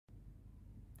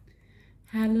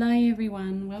Hello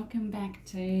everyone, welcome back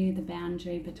to the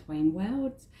boundary between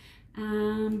worlds.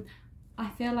 I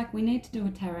feel like we need to do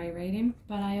a tarot reading,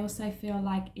 but I also feel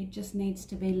like it just needs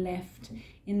to be left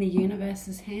in the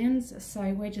universe's hands.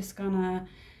 So we're just gonna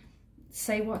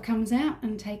see what comes out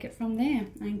and take it from there,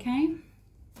 okay?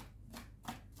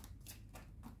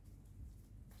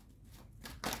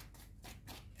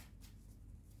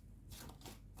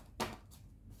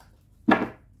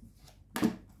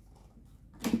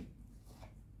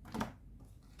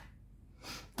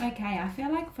 Okay, I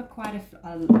feel like for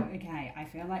I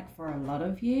feel like for a lot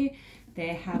of you,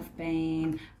 there have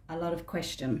been a lot of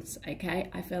questions, okay?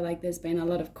 I feel like there's been a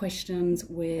lot of questions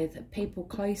with people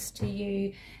close to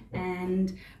you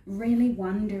and really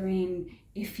wondering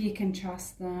if you can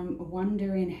trust them,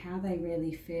 wondering how they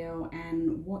really feel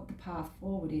and what the path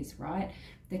forward is, right?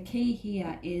 The key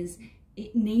here is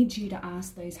it needs you to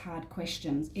ask those hard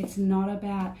questions. It's not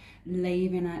about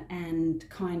leaving it and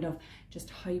kind of just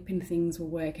hoping things will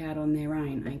work out on their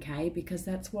own, okay? Because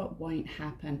that's what won't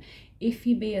happen. If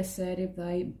you be assertive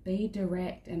though, be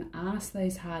direct and ask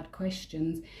those hard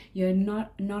questions, you're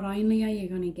not only are you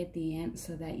going to get the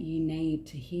answer that you need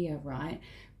to hear, right?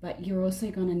 But you're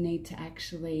also going to need to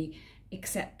actually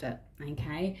accept it,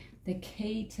 okay? The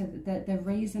key to the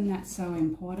reason that's so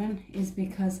important is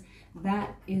because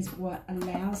that is what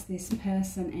allows this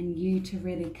person and you to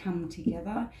really come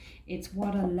together. It's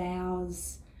what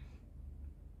allows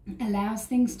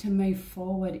things to move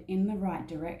forward in the right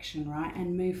direction, right?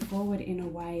 And move forward in a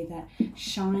way that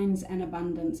shines an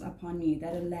abundance upon you,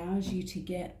 that allows you to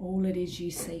get all it is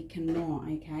you seek and more,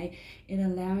 okay? It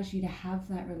allows you to have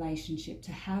that relationship,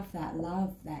 to have that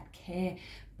love, that care,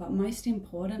 but most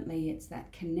importantly, it's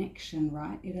that connection,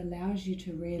 right? It allows you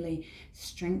to really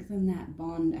strengthen that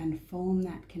bond and form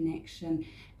that connection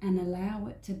and allow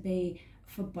it to be,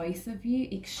 for both of you,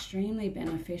 extremely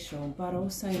beneficial, but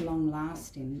also long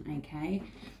lasting, okay?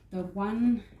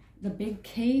 The big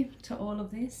key to all of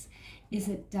this is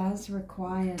it does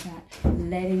require that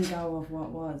letting go of what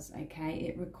was, okay?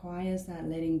 It requires that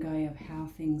letting go of how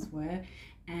things were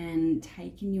and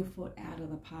taking your foot out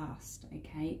of the past,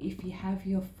 okay? If you have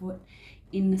your foot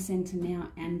in the center now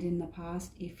and in the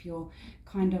past, if you're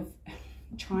kind of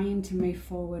trying to move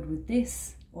forward with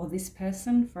this or this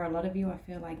person, for a lot of you, I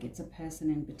feel like it's a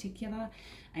person in particular,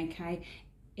 okay?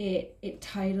 It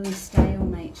totally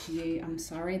stalemates you. I'm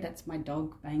sorry, that's my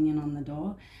dog banging on the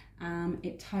door.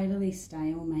 It totally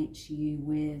stalemates you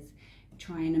with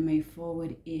trying to move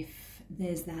forward if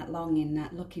there's that longing,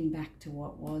 that looking back to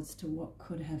what was, to what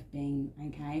could have been,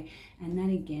 okay? And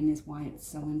that again is why it's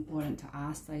so important to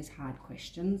ask those hard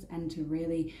questions and to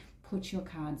really put your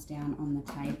cards down on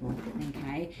the table,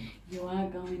 okay? You are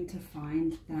going to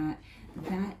find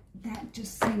that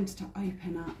just seems to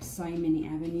open up so many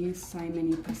avenues, so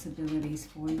many possibilities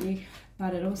for you,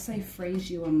 but it also frees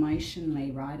you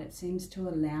emotionally, right? It seems to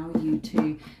allow you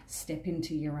to step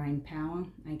into your own power,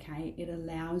 okay? It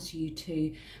allows you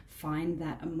to find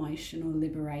that emotional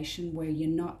liberation where you're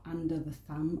not under the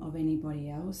thumb of anybody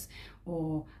else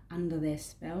or under their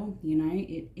spell, you know?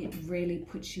 It really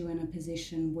puts you in a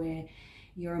position where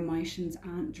your emotions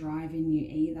aren't driving you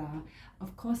either.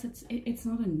 Of course, it's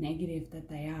not a negative that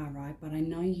they are, right? But I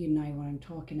know you know what I'm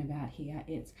talking about here.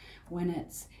 It's when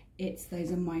it's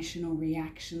those emotional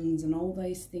reactions and all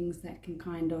those things that can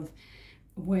kind of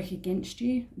work against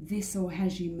you. This all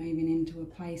has you moving into a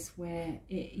place where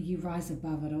you rise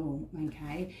above it all,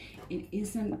 okay? It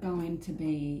isn't going to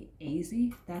be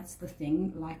easy. That's the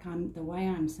thing. Like the way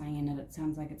I'm saying it, it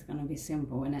sounds like it's going to be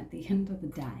simple. And at the end of the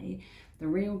day, the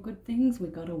real good things,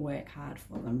 we've got to work hard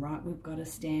for them, right? We've got to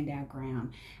stand our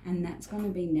ground. And that's going to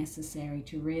be necessary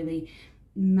to really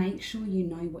make sure you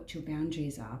know what your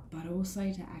boundaries are, but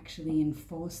also to actually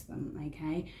enforce them,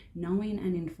 okay? Knowing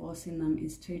and enforcing them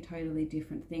is two totally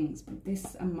different things, but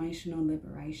this emotional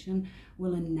liberation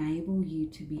will enable you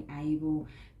to be able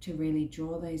to really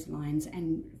draw those lines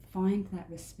and find that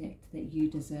respect that you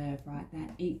deserve, right?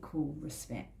 That equal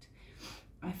respect.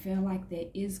 I feel like there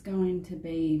is going to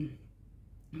be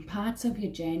parts of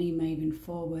your journey moving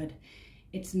forward.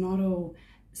 It's not all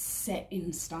set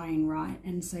in stone, right?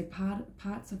 And so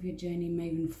parts of your journey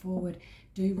moving forward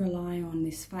do rely on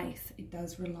this faith. It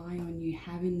does rely on you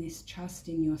having this trust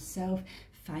in yourself,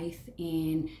 faith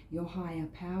in your higher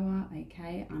power,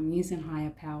 okay? I'm using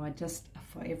higher power just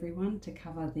for everyone to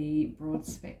cover the broad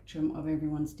spectrum of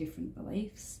everyone's different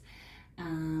beliefs.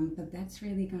 But that's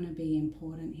really going to be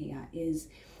important here, is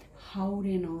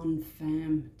holding on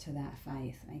firm to that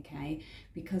faith, okay?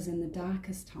 Because in the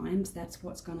darkest times, that's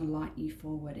what's going to light you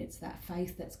forward. It's that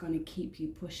faith that's going to keep you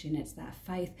pushing. It's that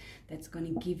faith that's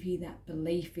going to give you that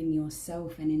belief in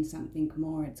yourself and in something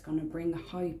more. It's going to bring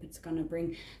hope. It's going to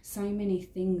bring so many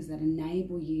things that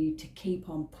enable you to keep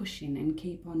on pushing and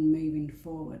keep on moving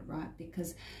forward, right?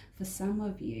 Because for some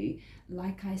of you,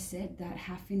 like I said, that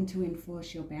having to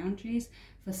enforce your boundaries,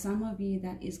 for some of you,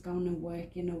 that is going to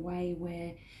work in a way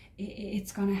where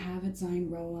it's going to have its own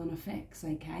roll-on effects,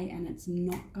 okay? And it's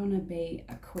not going to be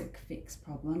a quick fix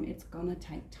problem. It's going to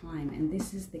take time. And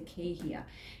this is the key here,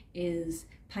 is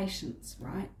patience,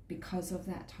 right? Because of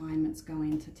that time it's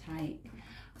going to take.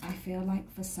 I feel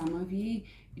like for some of you,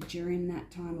 during that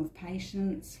time of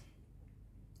patience,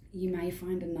 you may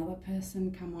find another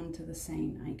person come onto the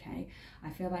scene, okay? I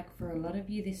feel like for a lot of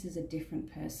you, this is a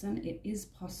different person. It is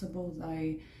possible,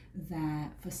 though,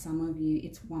 that for some of you,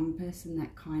 it's one person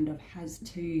that kind of has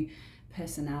two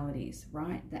personalities,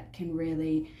 right? That can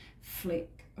really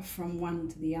flick from one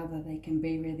to the other. They can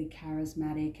be really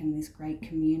charismatic and this great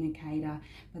communicator,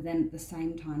 but then at the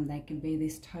same time, they can be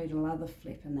this total other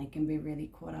flip, and they can be really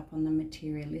caught up on the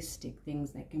materialistic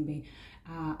things. They can be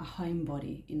a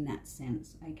homebody in that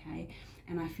sense, okay?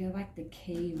 And I feel like the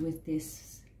key with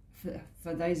this,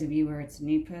 for those of you where it's a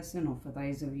new person, or for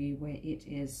those of you where it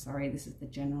is, sorry, this is the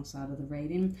general side of the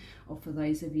reading, or for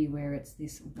those of you where it's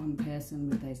this one person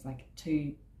with those like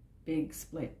two big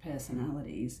split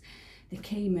personalities, the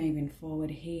key moving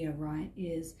forward here, right,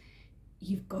 is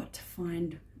you've got to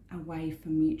find a way for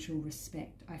mutual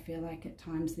respect. I feel like at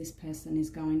times this person is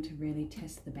going to really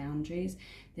test the boundaries.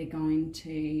 They're going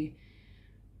to,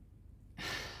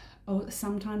 or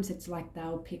sometimes it's like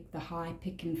they'll pick the high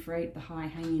picking fruit, the high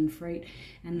hanging fruit,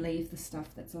 and leave the stuff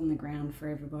that's on the ground for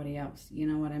everybody else. You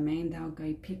know what I mean? They'll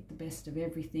go pick the best of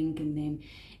everything, and then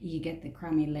you get the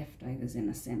crummy leftovers in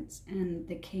a sense. And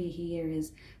the key here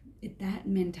is that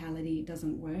mentality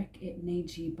doesn't work. It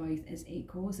needs you both as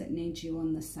equals. It needs you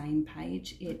on the same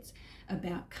page. It's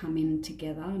about coming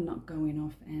together, not going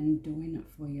off and doing it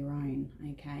for your own,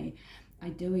 okay? I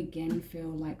do again feel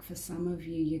like for some of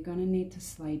you, you're going to need to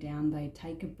slow down though.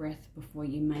 Take a breath before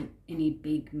you make any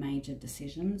big major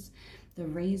decisions. The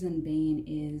reason being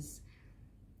is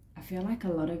I feel like a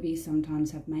lot of you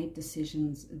sometimes have made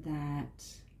decisions that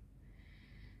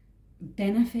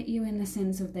benefit you in the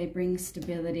sense of they bring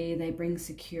stability, they bring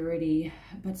security,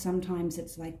 but sometimes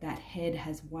it's like that head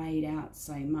has weighed out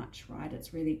so much, right?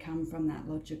 It's really come from that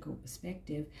logical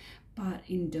perspective, but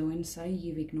in doing so,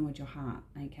 you've ignored your heart,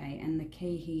 okay? And the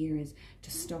key here is to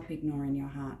stop ignoring your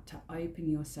heart, to open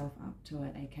yourself up to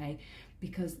it, okay?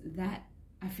 Because that,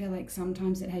 I feel like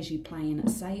sometimes it has you playing it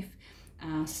safe,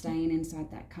 staying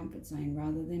inside that comfort zone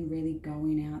rather than really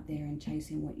going out there and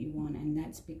chasing what you want. And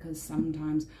that's because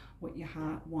sometimes what your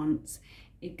heart wants,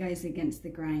 it goes against the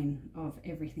grain of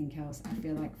everything else. I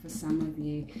feel like for some of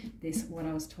you, this, what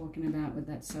I was talking about with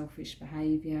that selfish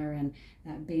behavior and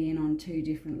that being on two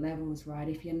different levels, right?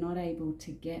 If you're not able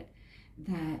to get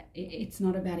that, it's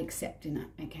not about accepting it,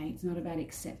 okay? It's not about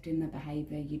accepting the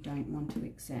behavior you don't want to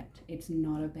accept. It's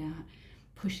not about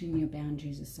pushing your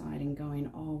boundaries aside and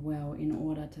going, oh, well, in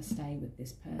order to stay with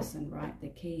this person, right? The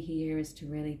key here is to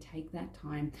really take that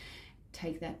time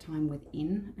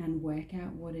within and work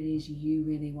out what it is you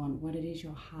really want, what it is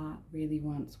your heart really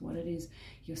wants, what it is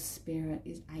your spirit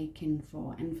is aching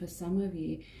for. And for some of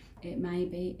you, it may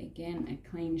be, again, a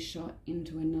clean shot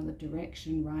into another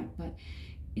direction, right? But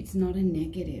it's not a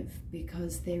negative,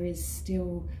 because there is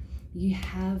still, you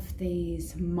have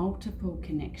these multiple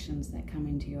connections that come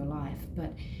into your life,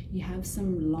 but you have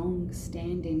some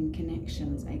long-standing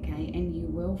connections, okay? And you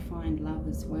will find love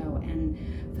as well. And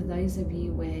for those of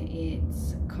you where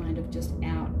it's kind of just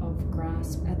out of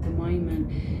grasp at the moment,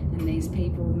 and these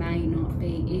people may not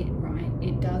be it, right?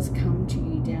 It does come to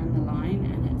you down the line,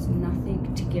 and it's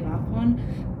nothing to give up on,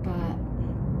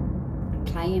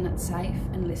 but playing it safe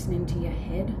and listening to your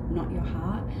head, not your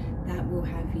heart, that will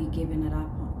have you giving up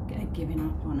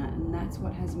on it. And that's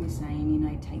what has me saying, you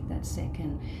know, take that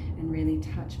second and really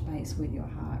touch base with your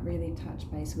heart, really touch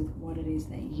base with what it is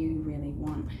that you really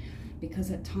want.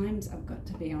 Because at times, I've got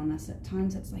to be honest, at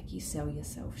times it's like you sell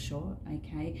yourself short,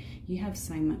 okay? You have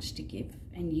so much to give,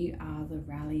 and you are the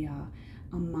rallier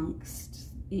amongst,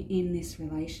 in this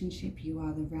relationship, you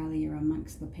are the rallier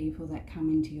amongst the people that come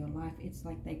into your life. It's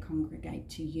like they congregate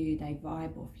to you, they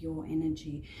vibe off your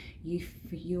energy. You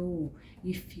fuel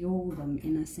them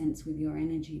in a sense with your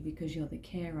energy, because you're the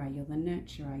carer, you're the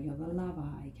nurturer, you're the lover,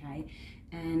 okay?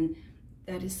 And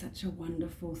that is such a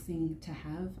wonderful thing to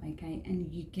have, okay?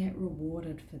 And you get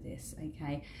rewarded for this,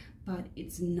 okay? But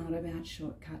it's not about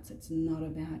shortcuts. It's not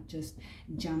about just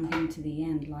jumping to the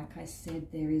end. Like I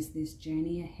said, there is this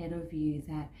journey ahead of you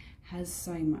that has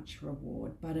so much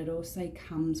reward, but it also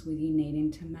comes with you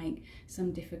needing to make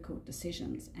some difficult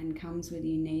decisions, and comes with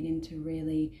you needing to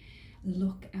really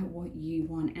look at what you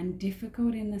want. And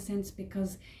difficult in the sense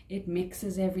because it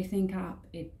mixes everything up.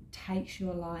 It takes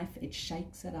your life, it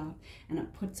shakes it up, and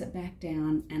it puts it back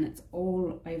down, and it's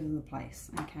all over the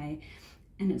place, okay?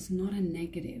 And it's not a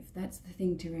negative. That's the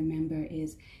thing to remember,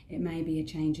 is it may be a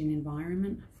change in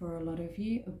environment for a lot of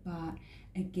you, but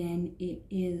again, it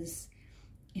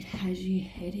has you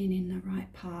heading in the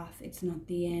right path. It's not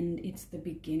the end, it's the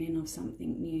beginning of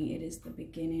something new. It is the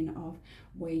beginning of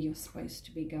where you're supposed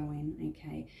to be going,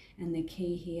 okay? And the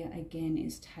key here, again,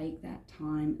 is take that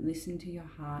time, listen to your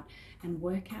heart, and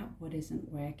work out what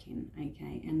isn't working,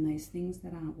 okay? And those things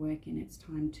that aren't working, it's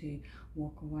time to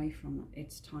walk away from it.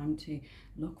 It's time to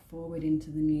look forward into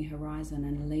the new horizon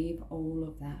and leave all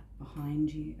of that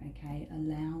behind you, okay?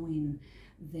 Allowing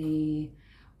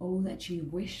all that you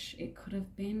wish it could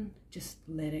have been, just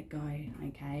let it go,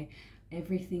 okay?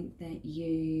 Everything that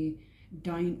you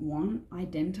don't want,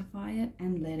 identify it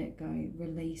and let it go,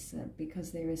 release it,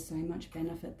 because there is so much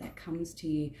benefit that comes to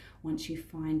you once you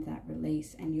find that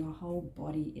release, and your whole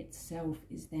body itself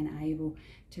is then able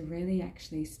to really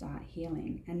actually start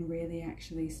healing and really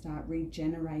actually start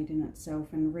regenerating itself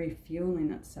and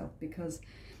refueling itself. Because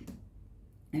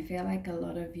I feel like a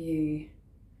lot of you,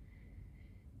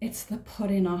 it's the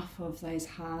putting off of those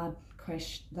hard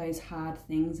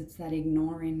things. It's that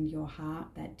ignoring your heart,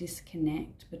 that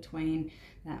disconnect between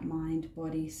that mind,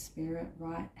 body, spirit,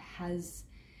 right?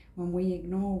 When we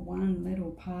ignore one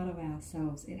little part of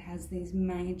ourselves, it has these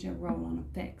major roll-on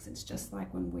effects. It's just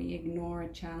like when we ignore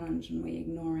a challenge and we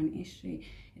ignore an issue,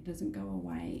 it doesn't go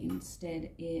away. Instead,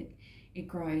 it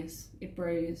grows, it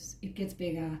brews, it gets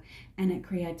bigger, and it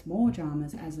creates more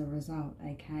dramas as a result,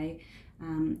 okay?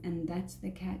 And that's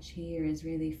the catch here, is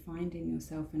really finding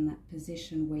yourself in that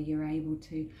position where you're able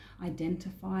to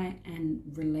identify and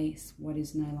release what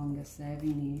is no longer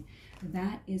serving you.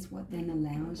 That is what then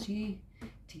allows you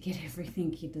to get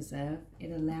everything you deserve.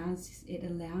 It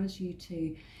allows you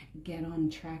to get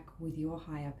on track with your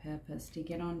higher purpose, to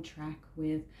get on track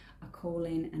with a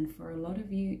calling, and for a lot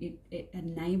of you, it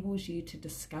enables you to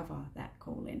discover that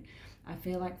calling. I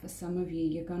feel like for some of you,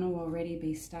 you're going to already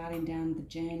be starting down the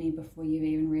journey before you've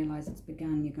even realized it's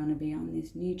begun. You're going to be on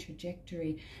this new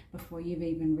trajectory before you've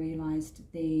even realized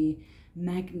the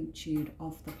magnitude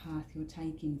of the path you're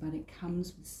taking. But it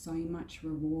comes with so much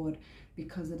reward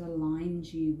because it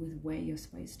aligns you with where you're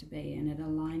supposed to be, and it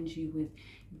aligns you with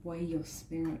where your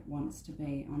spirit wants to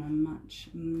be on a much,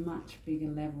 much bigger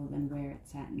level than where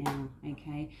it's at now,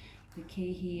 okay? The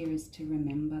key here is to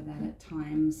remember that at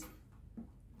times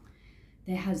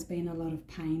there has been a lot of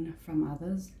pain from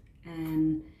others,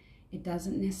 and it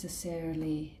doesn't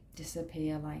necessarily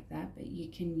disappear like that, but you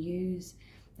can use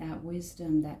that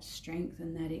wisdom, that strength,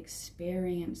 and that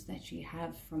experience that you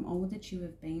have from all that you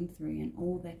have been through and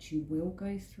all that you will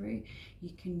go through. You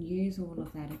can use all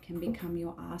of that. It can become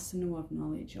your arsenal of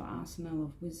knowledge, your arsenal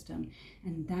of wisdom,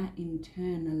 and that in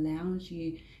turn allows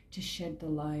you to shed the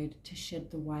load, to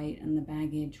shed the weight and the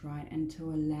baggage, right, and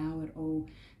to allow it all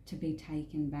to be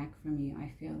taken back from you.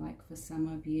 I feel like for some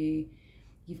of you,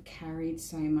 you've carried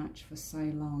so much for so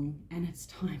long, and it's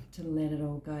time to let it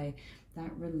all go.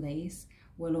 That release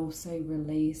will also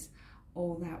release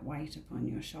all that weight upon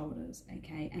your shoulders,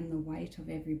 okay? And the weight of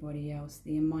everybody else,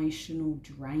 the emotional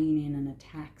draining and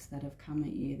attacks that have come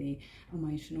at you, the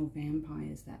emotional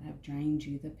vampires that have drained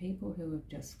you, the people who have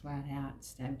just flat out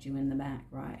stabbed you in the back,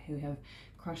 right? Who have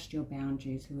crushed your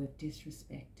boundaries, who have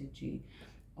disrespected you.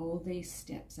 All these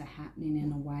steps are happening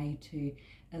in a way to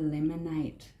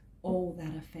eliminate all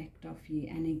that effect of you.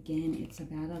 And again, it's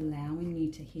about allowing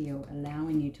you to heal,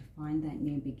 allowing you to find that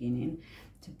new beginning,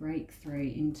 to break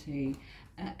through into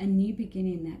a new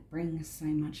beginning that brings so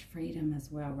much freedom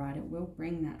as well, right? It will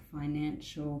bring that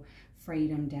financial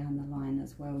freedom down the line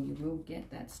as well. You will get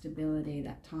that stability,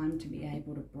 that time to be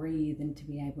able to breathe and to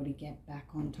be able to get back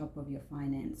on top of your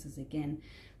finances again.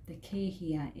 The key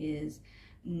here is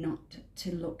not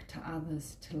to look to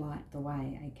others to light the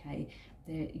way, okay?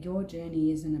 Your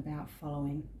journey isn't about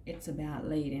following, it's about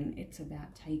leading. It's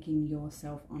about taking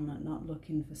yourself on it, not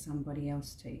looking for somebody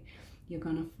else to. You're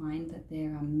going to find that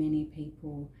there are many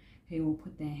people who will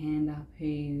put their hand up,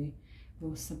 who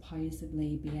will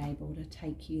supposedly be able to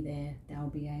take you there. They'll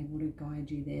be able to guide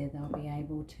you there. They'll be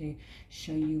able to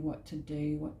show you what to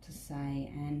do, what to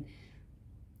say, and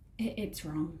It's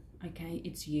wrong. Okay,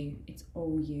 it's you. It's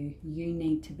all you. You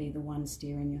need to be the one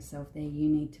steering yourself there. You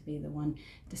need to be the one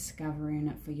discovering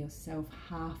it for yourself.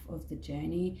 Half of the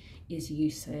journey is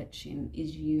you searching,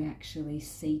 is you actually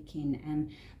seeking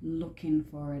and looking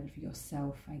for it for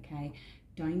yourself, okay?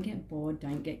 Don't get bored,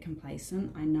 don't get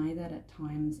complacent. I know that at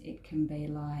times it can be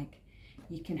like,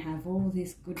 you can have all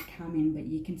this good coming, but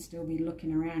you can still be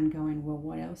looking around going, well,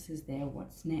 what else is there?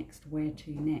 What's next? Where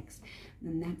to next?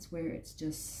 And that's where it's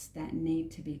just that need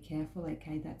to be careful,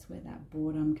 okay? That's where that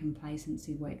boredom,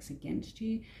 complacency works against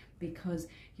you, because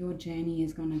your journey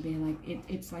is going to be like,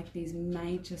 it's like these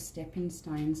major stepping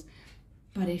stones.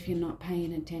 But if you're not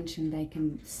paying attention, they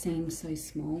can seem so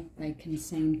small. They can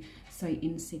seem so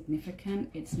insignificant.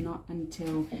 It's not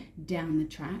until down the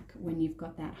track, when you've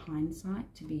got that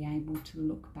hindsight to be able to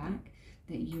look back,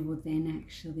 that you will then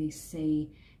actually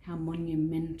see how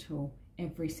monumental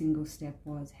every single step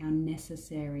was, how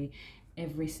necessary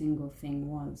every single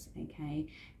thing was, okay?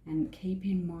 And keep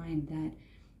in mind that,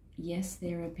 yes,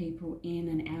 there are people in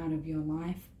and out of your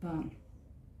life, but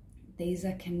these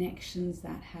are connections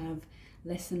that have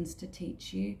lessons to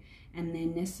teach you, and they're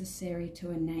necessary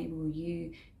to enable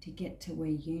you to get to where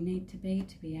you need to be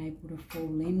able to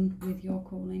fall in with your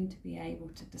calling, to be able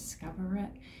to discover it,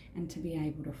 and to be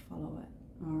able to follow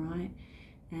it. All right,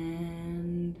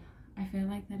 and I feel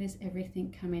like that is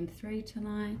everything coming through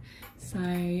tonight. So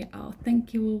I'll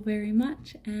thank you all very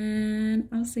much, and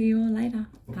I'll see you all later.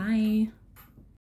 Bye.